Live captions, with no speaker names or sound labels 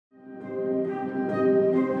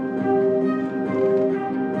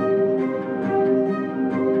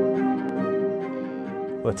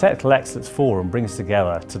The Technical Excellence Forum brings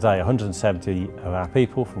together today 170 of our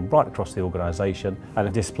people from right across the organisation, and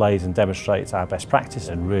it displays and demonstrates our best practice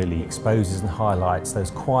and really exposes and highlights those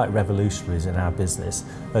quiet revolutionaries in our business,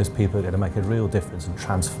 those people who are going to make a real difference and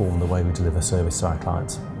transform the way we deliver service to our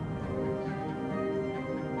clients.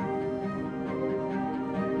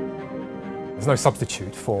 There's no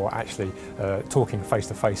substitute for actually talking face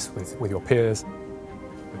to face with your peers.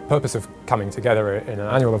 The purpose of coming together in an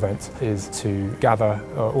annual event is to gather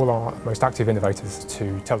all our most active innovators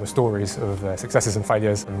to tell the stories of their successes and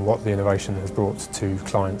failures and what the innovation has brought to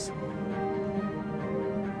clients.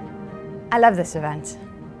 I love this event.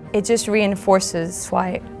 It just reinforces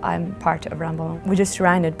why I'm part of Ramboll. We're just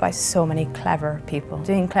surrounded by so many clever people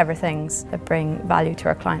doing clever things that bring value to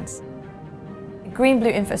our clients. Green-blue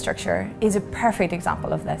infrastructure is a perfect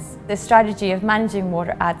example of this. The strategy of managing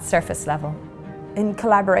water at surface level. In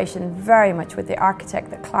collaboration very much with the architect,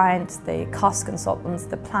 the client, the cost consultants,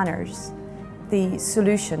 the planners, the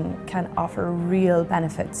solution can offer real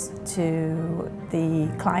benefits to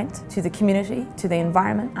the client, to the community, to the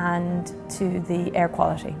environment and to the air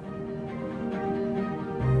quality.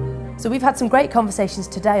 So we've had some great conversations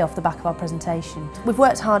today off the back of our presentation. We've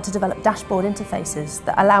worked hard to develop dashboard interfaces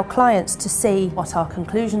that allow clients to see what our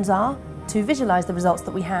conclusions are, to visualise the results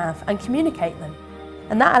that we have and communicate them.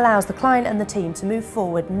 And that allows the client and the team to move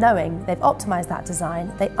forward knowing they've optimised that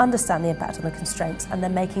design, they understand the impact on the constraints and they're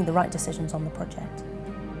making the right decisions on the project.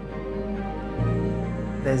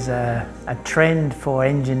 There's a trend for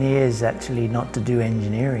engineers actually not to do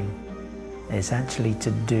engineering. It's actually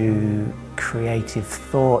to do creative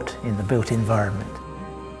thought in the built environment.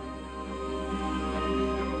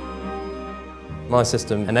 My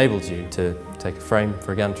system enables you to take a frame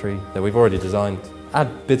for a gantry that we've already designed,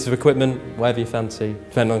 add bits of equipment, whatever you fancy,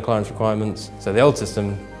 depending on client's requirements. So the old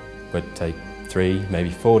system would take 3, maybe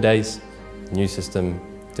 4 days. The new system,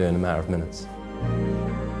 do in a matter of minutes.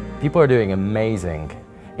 People are doing amazing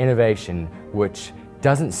innovation which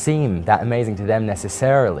doesn't seem that amazing to them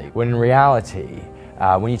necessarily, when in reality,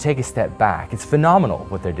 when you take a step back, it's phenomenal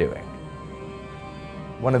what they're doing.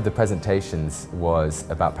 One of the presentations was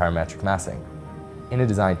about parametric massing. In a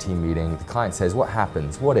design team meeting, the client says, what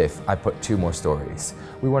happens? What if I put 2 more stories?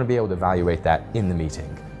 We want to be able to evaluate that in the meeting.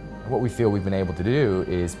 What we feel we've been able to do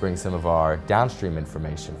is bring some of our downstream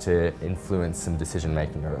information to influence some decision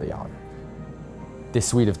making early on. This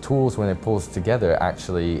suite of tools, when it pulls together,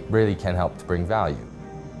 actually really can help to bring value.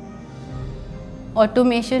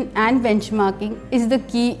 Automation and benchmarking is the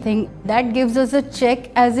key thing. That gives us a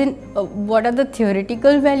check as in what are the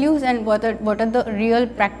theoretical values and what are the real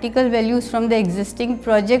practical values from the existing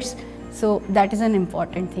projects. So that is an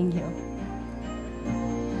important thing here.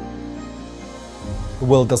 The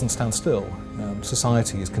world doesn't stand still.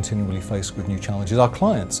 Society is continually faced with new challenges. Our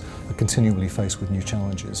clients are continually faced with new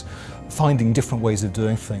challenges. Finding different ways of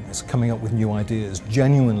doing things, coming up with new ideas,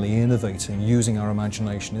 genuinely innovating, using our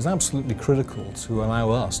imagination is absolutely critical to allow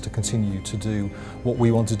us to continue to do what we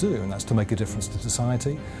want to do, and that's to make a difference to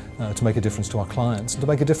society, to make a difference to our clients, and to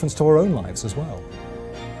make a difference to our own lives as well.